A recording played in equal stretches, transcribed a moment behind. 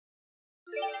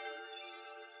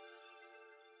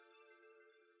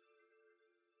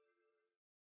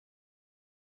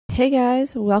Hey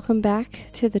guys, welcome back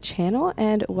to the channel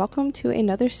and welcome to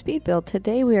another speed build.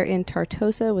 Today we are in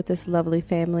Tartosa with this lovely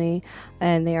family,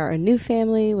 and they are a new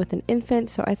family with an infant,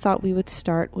 so I thought we would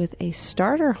start with a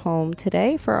starter home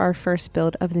today for our first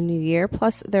build of the new year.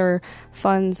 Plus their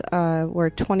funds were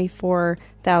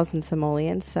 24,000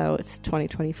 simoleons, so it's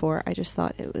 2024. I just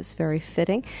thought it was very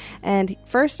fitting. And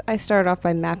first I started off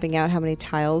by mapping out how many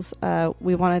tiles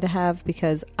we wanted to have,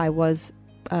 because I was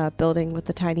building with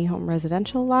the tiny home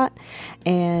residential lot,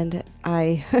 and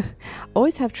I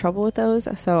always have trouble with those,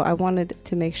 so I wanted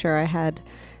to make sure I had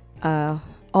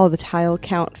all the tile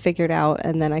count figured out,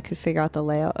 and then I could figure out the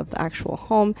layout of the actual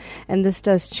home. And this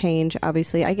does change,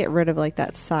 obviously. I get rid of like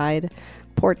that side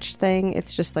porch thing.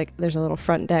 It's just like there's a little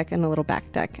front deck and a little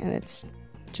back deck, and it's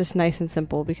just nice and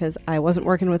simple because I wasn't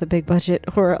working with a big budget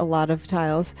or a lot of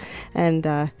tiles, and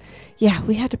yeah,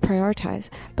 we had to prioritize.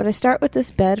 But I start with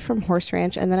this bed from Horse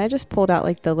Ranch, and then I just pulled out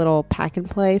like the little pack and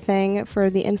play thing for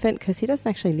the infant, because he doesn't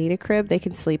actually need a crib. They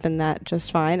can sleep in that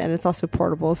just fine, and it's also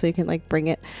portable, so you can like bring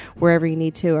it wherever you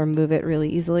need to or move it really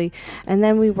easily. And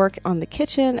then we work on the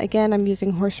kitchen. Again, I'm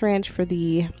using Horse Ranch for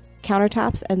the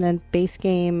countertops, and then base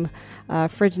game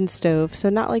fridge and stove, so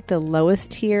not like the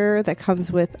lowest tier that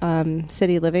comes with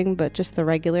City Living, but just the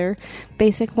regular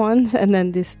basic ones. And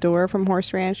then this door from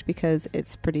Horse Ranch, because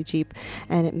it's pretty cheap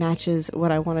and it matches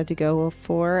what I wanted to go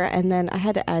for. And then I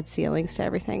had to add ceilings to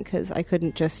everything because I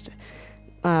couldn't just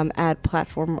add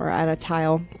platform or add a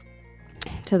tile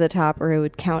to the top, or it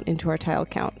would count into our tile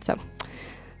count. So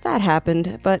that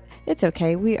happened, but it's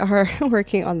okay. We are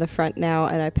working on the front now,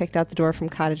 and I picked out the door from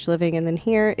Cottage Living. And then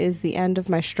here is the end of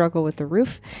my struggle with the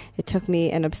roof. It took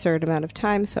me an absurd amount of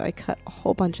time, so I cut a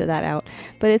whole bunch of that out.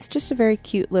 But it's just a very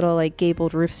cute little like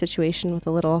gabled roof situation with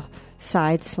a little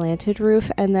side slanted roof.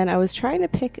 And then I was trying to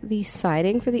pick the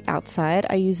siding for the outside.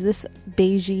 I used this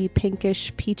beigey,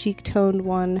 pinkish, peachy toned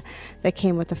one that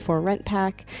came with the For Rent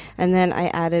pack. And then I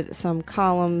added some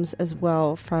columns as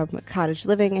well from Cottage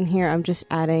Living. And here I'm just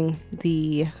adding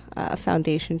the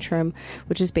foundation trim,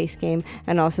 which is base game,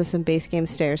 and also some base game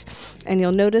stairs. And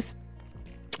you'll notice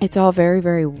it's all very,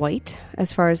 very white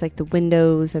as far as like the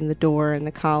windows and the door and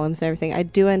the columns and everything. I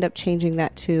do end up changing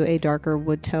that to a darker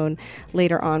wood tone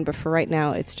later on, but for right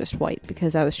now it's just white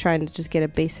because I was trying to just get a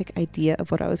basic idea of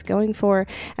what I was going for.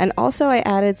 And also I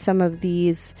added some of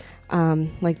these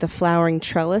like the flowering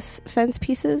trellis fence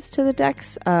pieces to the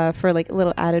decks for like a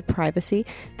little added privacy.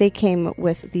 They came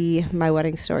with the My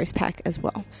Wedding Stories pack as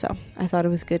well, so I thought it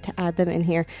was good to add them in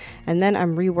here. And then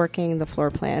I'm reworking the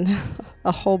floor plan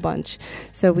a whole bunch.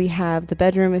 So we have the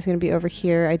bedroom is going to be over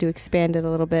here. I do expand it a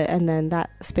little bit, and then that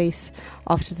space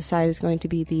off to the side is going to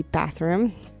be the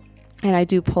bathroom. And I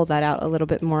do pull that out a little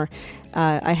bit more.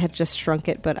 I had just shrunk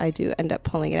it, but I do end up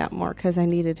pulling it out more because I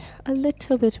needed a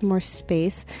little bit more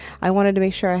space. I wanted to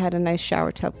make sure I had a nice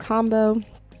shower tub combo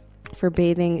for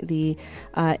bathing the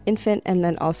infant, and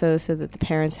then also so that the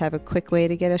parents have a quick way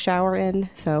to get a shower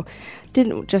in. So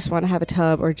didn't just want to have a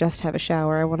tub or just have a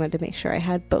shower. I wanted to make sure I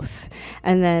had both.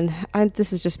 And then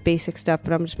this is just basic stuff,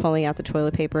 but I'm just pulling out the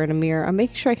toilet paper and a mirror. I'm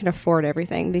making sure I can afford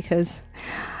everything because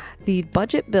the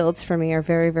budget builds for me are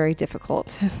very, very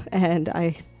difficult, and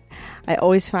I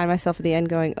always find myself at the end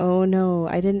going, oh no,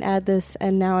 I didn't add this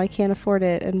and now I can't afford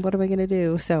it, and what am I going to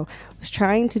do? So I was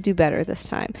trying to do better this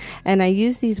time, and I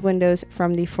used these windows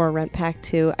from the For Rent pack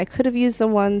too. I could have used the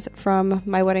ones from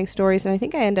My Wedding Stories, and I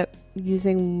think I end up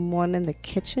using one in the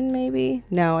kitchen maybe.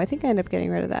 No, I think I end up getting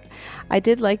rid of that. I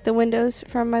did like the windows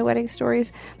from My Wedding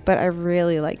Stories, but I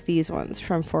really like these ones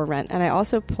from For Rent. And I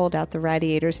also pulled out the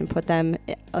radiators and put them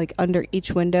like under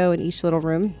each window in each little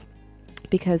room,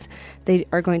 because they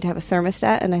are going to have a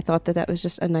thermostat, and I thought that that was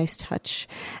just a nice touch.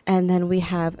 And then we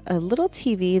have a little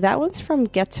TV. That one's from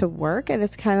Get to Work, and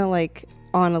it's kind of like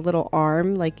on a little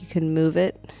arm, like you can move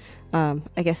it. I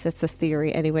guess that's the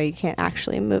theory anyway. You can't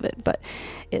actually move it, but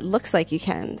it looks like you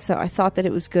can. So I thought that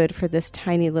it was good for this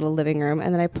tiny little living room.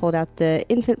 And then I pulled out the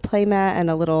infant playmat and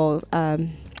a little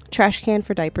trash can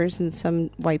for diapers and some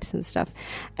wipes and stuff.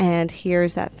 And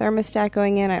here's that thermostat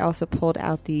going in. I also pulled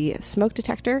out the smoke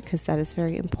detector because that is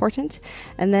very important.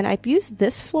 And then I used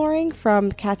this flooring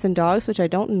from Cats and Dogs, which I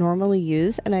don't normally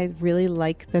use, and I really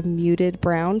like the muted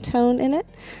brown tone in it.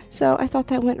 So I thought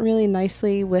that went really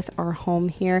nicely with our home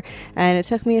here. And it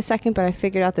took me a second, but I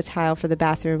figured out the tile for the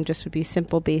bathroom just would be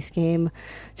simple base game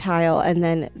tile. And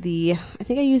then I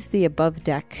think I used the above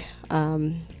deck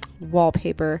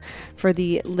wallpaper for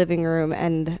the living room,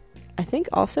 and I think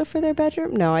also for their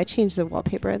bedroom. No, I changed the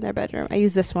wallpaper in their bedroom. I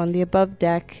used this one, the above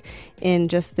deck, in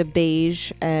just the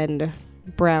beige and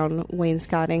brown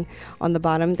wainscoting on the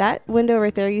bottom. That window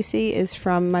right there you see is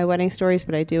from my wedding stories,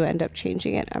 but I do end up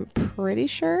changing it, I'm pretty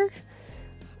sure.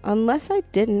 Unless I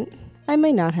didn't, I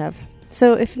may not have.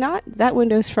 So if not, that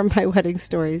window's from my wedding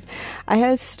stories. I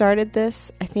had started this,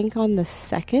 I think, on the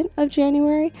 2nd of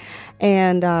January.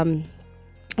 And,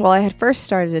 I had first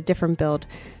started a different build.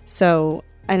 So,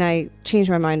 and I changed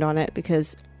my mind on it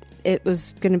because it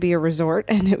was going to be a resort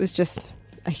and it was just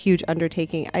a huge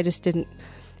undertaking. I just didn't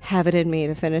have it in me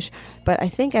to finish. But I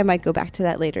think I might go back to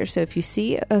that later. So if you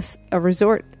see a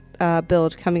resort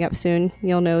build coming up soon,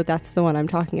 you'll know that's the one I'm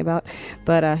talking about.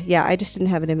 But yeah, I just didn't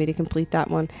have it in me to complete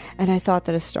that one, and I thought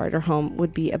that a starter home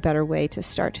would be a better way to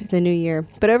start the new year.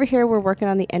 But over here we're working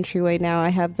on the entryway now. I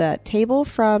have the table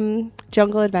from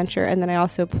Jungle Adventure, and then I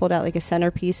also pulled out like a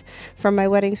centerpiece from my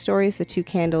wedding stories, the 2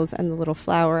 candles and the little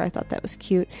flower. I thought that was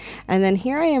cute. And then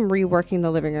here I am reworking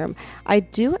the living room. I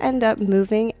do end up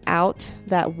moving out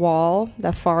that wall,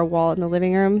 that far wall in the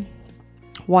living room,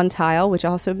 1 tile, which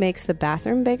also makes the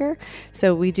bathroom bigger.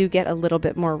 So we do get a little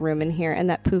bit more room in here. And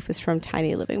that poof is from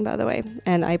Tiny Living, by the way.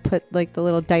 And I put like the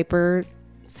little diaper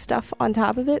stuff on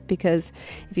top of it because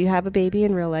if you have a baby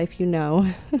in real life, you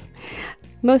know,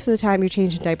 most of the time you're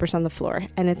changing diapers on the floor,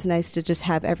 and it's nice to just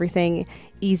have everything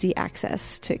easy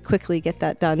access to quickly get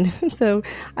that done. So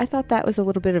I thought that was a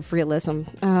little bit of realism.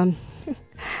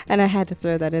 And I had to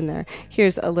throw that in there.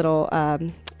 Here's a little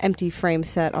empty frame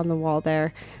set on the wall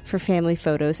there for family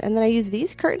photos. And then I use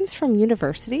these curtains from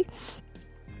University,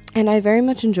 and I very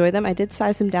much enjoy them. I did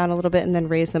size them down a little bit and then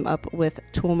raise them up with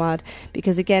tool mod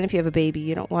because, again, if you have a baby,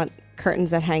 you don't want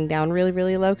curtains that hang down really,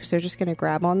 really low because they're just going to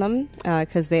grab on them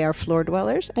because they are floor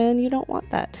dwellers, and you don't want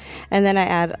that. And then I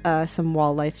add some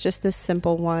wall lights, just this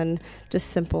simple one, just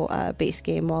simple base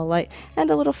game wall light, and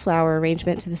a little flower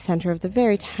arrangement to the center of the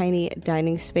very tiny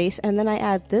dining space. And then I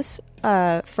add this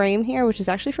frame here, which is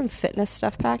actually from Fitness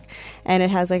Stuff Pack, and it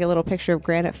has like a little picture of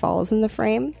Granite Falls in the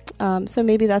frame. So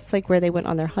maybe that's like where they went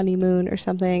on their honeymoon or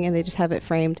something, and they just have it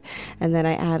framed. And then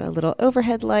I add a little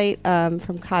overhead light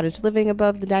from Cottage Living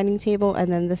above the dining table,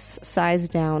 and then this size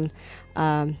down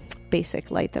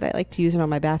basic light that I like to use in all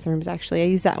my bathrooms. Actually, I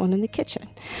use that one in the kitchen.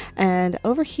 And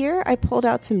over here I pulled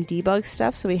out some debug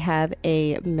stuff. So we have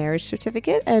a marriage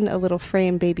certificate and a little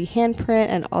frame baby handprint,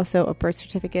 and also a birth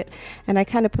certificate, and I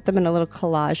kind of put them in a little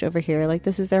collage over here. Like,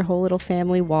 this is their whole little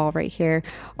family wall right here,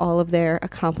 all of their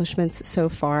accomplishments so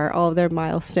far, all of their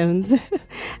milestones.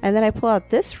 And then I pull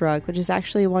out this rug, which is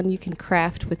actually one you can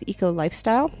craft with Eco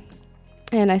Lifestyle.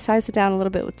 And I sized it down a little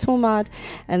bit with tool mod,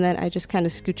 and then I just kind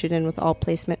of scooch it in with all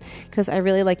placement because I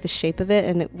really like the shape of it,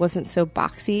 and it wasn't so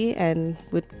boxy and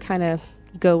would kind of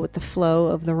go with the flow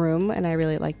of the room, and I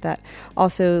really like that.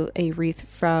 Also a wreath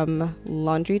from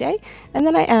Laundry Day, and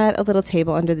then I add a little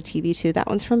table under the TV too. That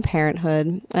one's from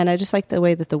Parenthood, and I just like the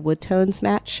way that the wood tones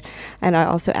match. And I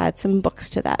also add some books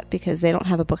to that because they don't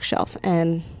have a bookshelf,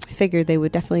 and I figured they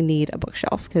would definitely need a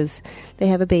bookshelf because they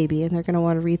have a baby and they're going to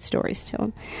want to read stories to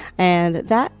them. And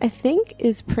that, I think,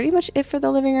 is pretty much it for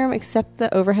the living room, except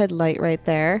the overhead light right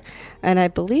there. And I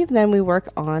believe then we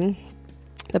work on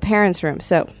the parents' room.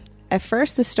 So at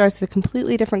first, this starts with a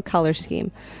completely different color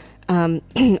scheme. I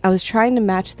was trying to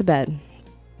match the bed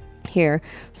here.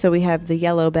 So we have the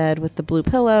yellow bed with the blue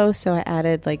pillow. So I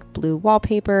added like blue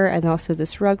wallpaper, and also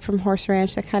this rug from Horse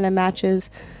Ranch that kind of matches.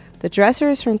 The dresser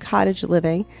is from Cottage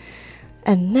Living.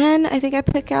 And then I think I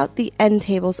pick out the end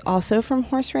tables also from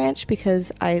Horse Ranch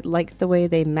because I like the way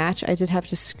they match. I did have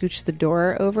to scooch the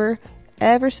door over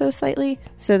ever so slightly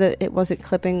so that it wasn't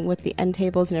clipping with the end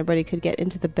tables and everybody could get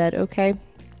into the bed okay.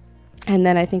 And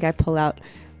then I think I pull out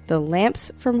the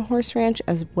lamps from Horse Ranch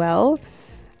as well,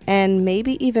 and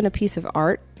maybe even a piece of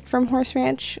art from Horse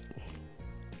Ranch,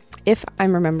 if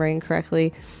I'm remembering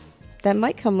correctly. That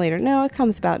might come later. No, it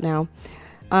comes about now.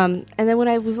 And then when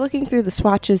I was looking through the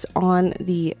swatches on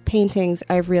the paintings,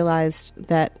 I realized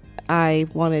that I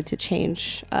wanted to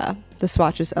change the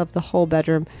swatches of the whole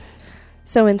bedroom.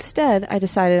 So instead, I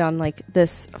decided on like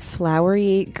this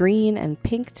flowery green and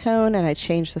pink tone, and I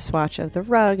changed the swatch of the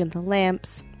rug and the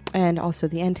lamps and also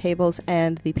the end tables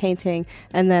and the painting.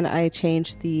 And then I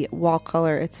changed the wall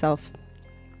color itself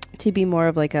to be more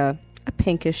of like a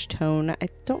pinkish tone. I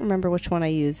don't remember which one I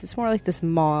used. It's more like this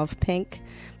mauve pink,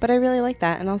 but I really like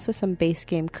that. And also some base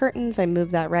game curtains. I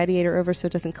moved that radiator over so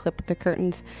it doesn't clip with the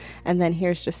curtains. And then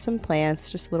here's just some plants,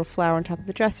 just a little flower on top of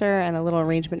the dresser and a little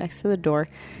arrangement next to the door.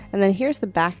 And then here's the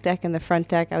back deck and the front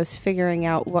deck. I was figuring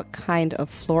out what kind of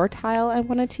floor tile I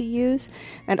wanted to use,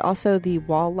 and also the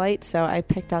wall light. So I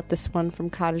picked out this one from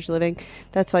Cottage Living.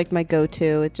 That's like my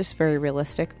go-to. It's just very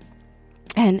realistic.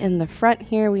 And in the front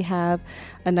here, we have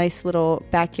a nice little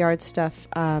backyard stuff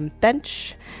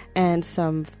bench and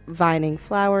some vining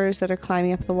flowers that are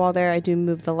climbing up the wall there. I do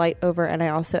move the light over, and I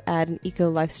also add an eco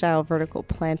lifestyle vertical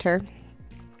planter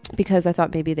because I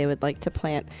thought maybe they would like to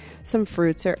plant some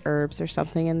fruits or herbs or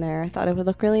something in there. I thought it would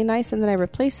look really nice. And then I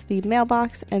replaced the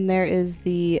mailbox, and there is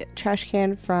the trash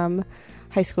can from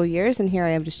high school years. And here I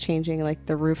am just changing like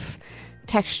the roof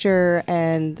texture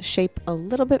and shape a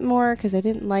little bit more because I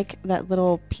didn't like that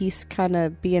little piece kind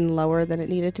of being lower than it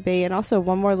needed to be. And also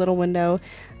one more little window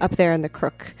up there in the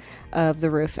crook of the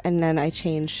roof. And then I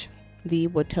changed the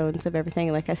wood tones of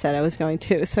everything like I said I was going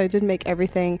to. So I did make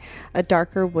everything a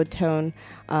darker wood tone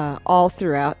all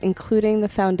throughout, including the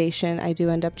foundation. I do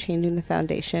end up changing the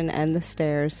foundation and the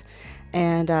stairs.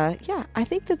 And yeah, I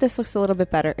think that this looks a little bit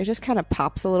better. It just kind of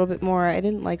pops a little bit more. I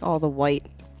didn't like all the white.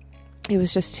 It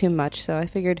was just too much, so I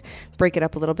figured break it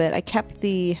up a little bit. I kept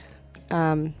the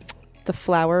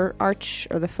flower arch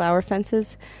or the flower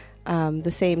fences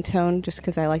the same tone just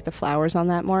because I like the flowers on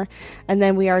that more. And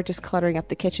then we are just cluttering up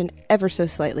the kitchen ever so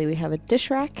slightly. We have a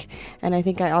dish rack, and I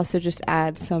think I also just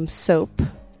add some soap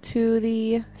to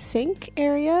the sink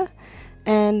area,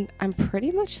 and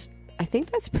I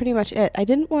think that's pretty much it. I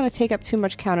didn't want to take up too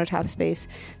much countertop space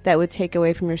that would take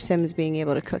away from your Sims being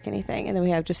able to cook anything. And then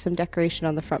we have just some decoration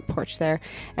on the front porch there.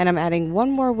 And I'm adding one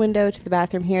more window to the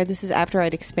bathroom here. This is after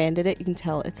I'd expanded it. You can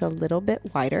tell it's a little bit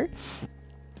wider.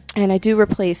 And I do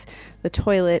replace the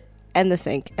toilet and the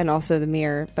sink and also the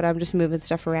mirror, but I'm just moving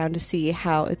stuff around to see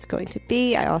how it's going to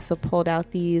be. I also pulled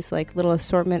out these like little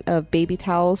assortment of baby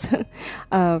towels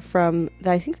I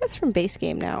think that's from Base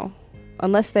Game now.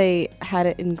 Unless they had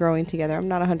it in Growing Together. I'm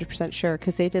not 100% sure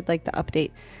because they did like the update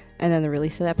and then the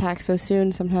release of that pack so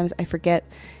soon. Sometimes I forget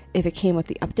if it came with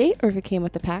the update or if it came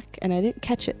with the pack, and I didn't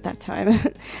catch it that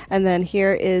time. And then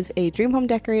here is a Dream Home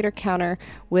Decorator counter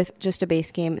with just a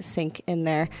Base Game sink in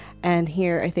there. And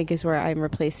here I think is where I'm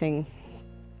replacing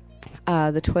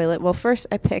the toilet. Well, first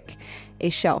I pick a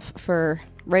shelf for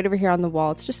right over here on the wall.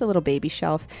 It's just a little baby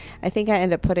shelf. I think I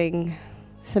end up putting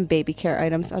some baby care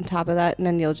items on top of that, and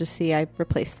then you'll just see I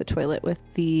replaced the toilet with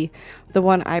the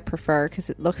one I prefer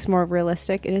because it looks more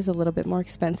realistic. It is a little bit more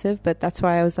expensive, but that's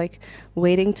why I was like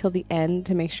waiting till the end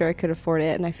to make sure I could afford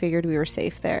it, and I figured we were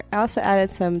safe there. I also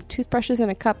added some toothbrushes in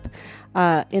a cup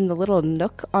in the little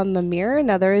nook on the mirror.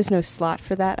 Now there is no slot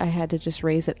for that. I had to just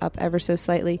raise it up ever so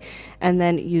slightly and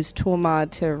then use Tool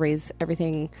Mod to raise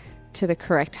everything to the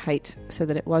correct height so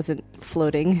that it wasn't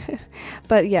floating.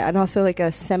 But yeah, and also like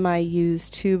a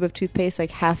semi-used tube of toothpaste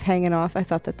like half hanging off. I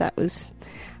thought that was,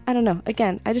 I don't know,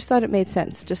 again, I just thought it made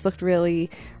sense. Just looked really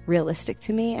realistic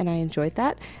to me and I enjoyed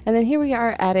that. And then here we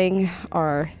are adding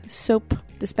our soap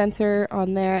dispenser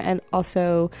on there and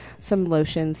also some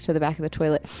lotions to the back of the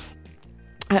toilet.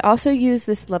 I also use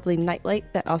this lovely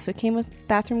nightlight that also came with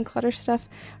bathroom clutter stuff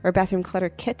or bathroom clutter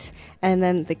kit, and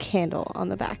then the candle on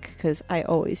the back because I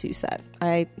always use that.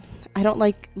 I don't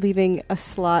like leaving a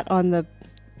slot on the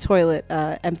toilet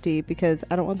empty because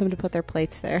I don't want them to put their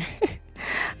plates there.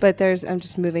 But I'm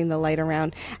just moving the light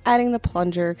around, adding the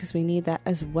plunger because we need that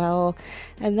as well.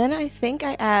 And then I think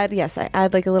I add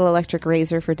like a little electric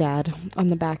razor for Dad on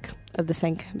the back of the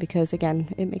sink because again,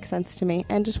 it makes sense to me.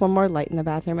 And just one more light in the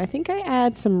bathroom. I think I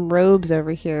add some robes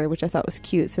over here, which I thought was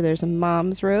cute. So there's a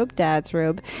mom's robe, Dad's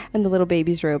robe, and the little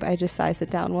baby's robe. I just sized it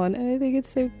down one and I think it's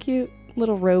so cute.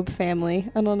 Little robe family.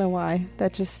 I don't know why.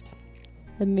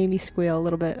 It made me squeal a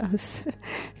little bit. I was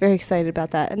very excited about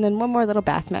that. And then one more little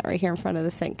bath mat right here in front of the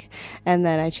sink. And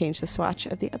then I changed the swatch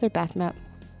of the other bath mat.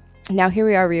 Now here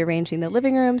we are rearranging the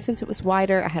living room. Since it was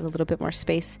wider, I had a little bit more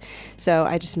space. So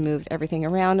I just moved everything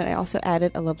around. And I also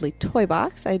added a lovely toy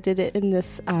box. I did it in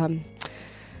this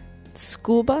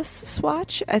school bus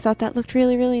swatch. I thought that looked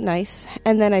really, really nice.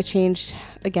 And then I changed,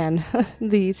 again,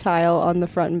 the tile on the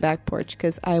front and back porch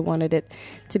because I wanted it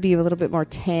to be a little bit more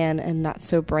tan and not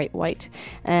so bright white.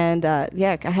 And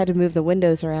yeah, I had to move the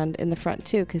windows around in the front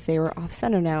too because they were off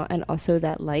center now, and also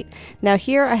that light. Now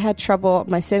here I had trouble.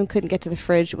 My sim couldn't get to the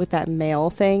fridge with that mail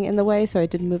thing in the way, so I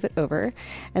did move it over.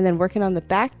 And then working on the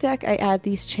back deck, I add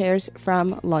these chairs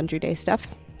from Laundry Day Stuff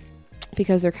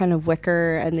because they're kind of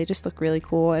wicker and they just look really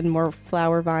cool, and more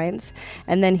flower vines.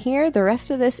 And then here, the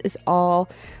rest of this is all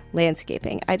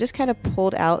landscaping. I just kind of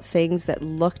pulled out things that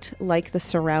looked like the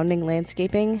surrounding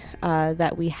landscaping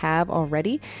that we have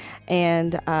already,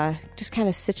 and just kind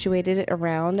of situated it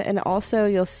around. And also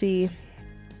you'll see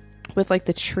with like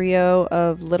the trio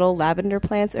of little lavender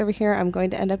plants over here. I'm going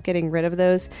to end up getting rid of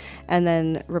those and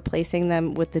then replacing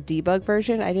them with the debug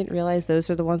version. I didn't realize those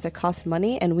are the ones that cost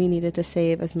money, and we needed to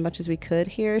save as much as we could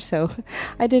here, so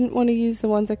I didn't want to use the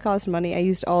ones that cost money. I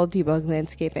used all debug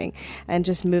landscaping and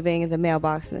just moving the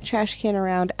mailbox and the trash can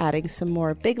around, adding some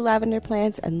more big lavender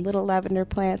plants and little lavender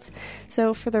plants.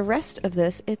 So for the rest of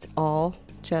this, it's all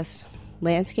just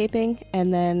landscaping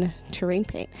and then terrain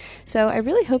paint. So I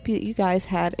really hope you guys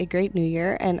had a great new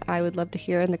year, and I would love to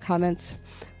hear in the comments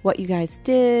what you guys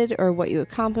did or what you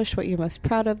accomplished, what you're most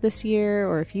proud of this year,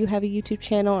 or if you have a YouTube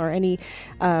channel or any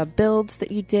builds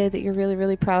that you did that you're really,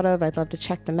 really proud of. I'd love to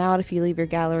check them out. If you leave your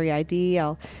gallery ID,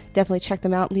 I'll definitely check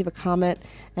them out, leave a comment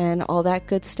and all that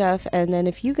good stuff. And then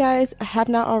if you guys have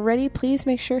not already, please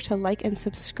make sure to like and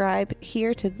subscribe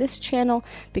here to this channel,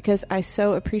 because I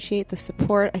so appreciate the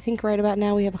support. I think right about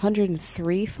now we have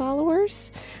 103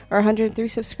 followers or 103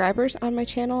 subscribers on my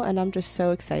channel, and I'm just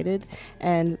so excited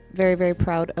and very, very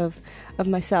proud of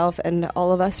myself and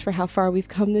all of us for how far we've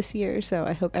come this year. So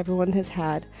I hope everyone has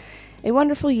had a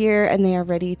wonderful year and they are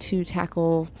ready to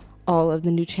tackle all of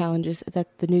the new challenges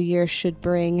that the new year should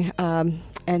bring,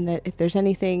 and that if there's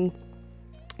anything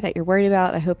that you're worried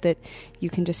about, I hope that you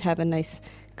can just have a nice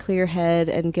clear head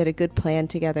and get a good plan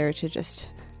together to just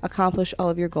accomplish all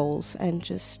of your goals, and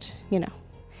just,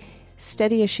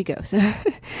 steady as she goes.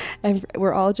 And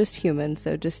we're all just human,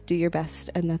 so just do your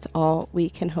best, and that's all we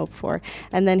can hope for.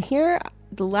 And then here,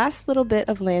 the last little bit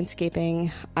of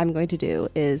landscaping I'm going to do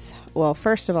is, well,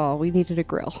 first of all, we needed a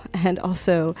grill and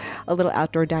also a little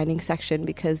outdoor dining section,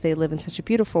 because they live in such a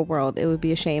beautiful world. It would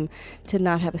be a shame to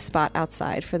not have a spot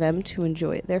outside for them to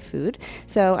enjoy their food.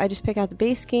 So I just pick out the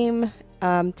base game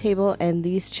table and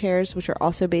these chairs, which are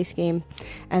also base game,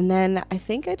 and then I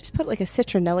think I just put like a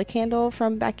citronella candle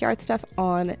from Backyard Stuff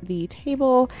on the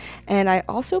table, and I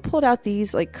also pulled out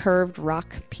these like curved rock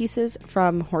pieces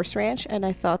from Horse Ranch, and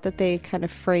I thought that they kind of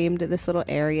framed this little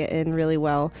area in really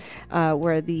well,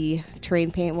 where the terrain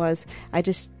paint was. I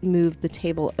just moved the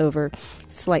table over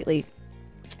slightly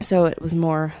so it was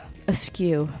more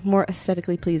askew, more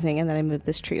aesthetically pleasing, and then I moved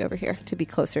this tree over here to be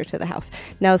closer to the house.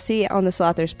 Now see, on this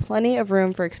lot there's plenty of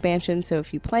room for expansion, so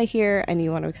if you play here and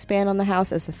you want to expand on the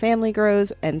house as the family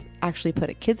grows and actually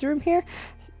put a kids room here,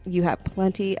 you have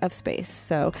plenty of space.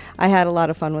 So I had a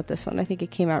lot of fun with this one. I think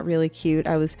it came out really cute.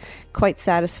 I was quite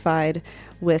satisfied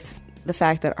with the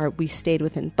fact that we stayed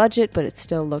within budget, but it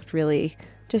still looked really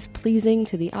just pleasing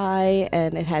to the eye,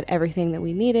 and it had everything that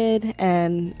we needed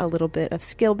and a little bit of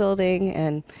skill building,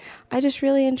 and I just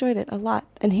really enjoyed it a lot.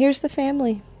 And here's the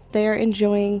family. They're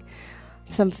enjoying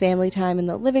some family time in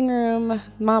the living room.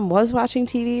 Mom was watching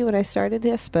TV when I started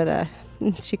this, but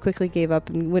she quickly gave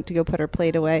up and went to go put her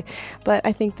plate away. But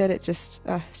I think that it's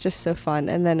just so fun.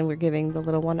 And then we're giving the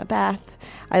little one a bath.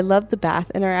 I love the bath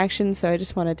interaction, so I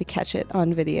just wanted to catch it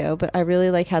on video. But I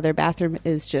really like how their bathroom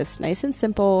is just nice and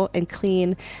simple and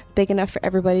clean, big enough for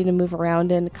everybody to move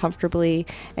around in comfortably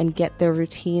and get their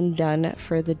routine done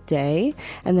for the day.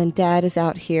 And then Dad is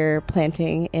out here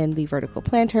planting in the vertical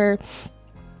planter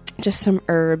just some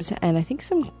herbs and I think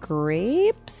some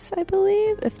grapes, I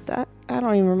believe, I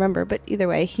don't even remember, but either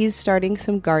way, he's starting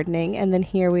some gardening. And then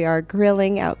here we are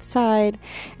grilling outside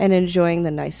and enjoying the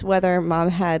nice weather. Mom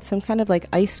had some kind of like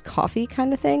iced coffee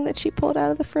kind of thing that she pulled out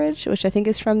of the fridge, which I think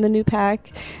is from the new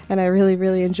pack, and I really,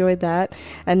 really enjoyed that.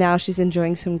 And now she's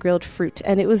enjoying some grilled fruit,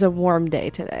 and it was a warm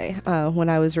day today when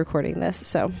I was recording this,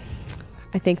 so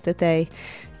I think that they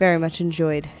very much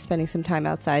enjoyed spending some time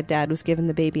outside. Dad was giving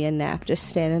the baby a nap, just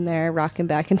standing there rocking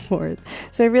back and forth.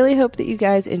 So I really hope that you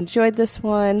guys enjoyed this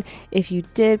one. If you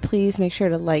did, please make sure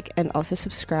to like and also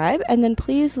subscribe, and then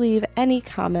please leave any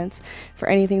comments for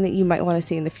anything that you might want to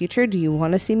see in the future. Do you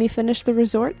want to see me finish the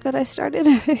resort that I started?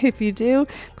 If you do,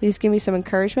 please give me some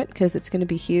encouragement, because it's going to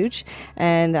be huge,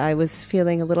 and I was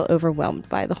feeling a little overwhelmed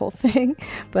by the whole thing,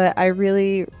 but I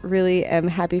really, really am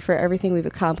happy for everything we've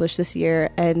accomplished this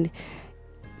year. And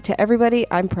to everybody,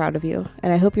 I'm proud of you,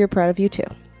 and I hope you're proud of you too.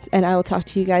 And I will talk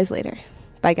to you guys later.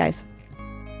 Bye, guys.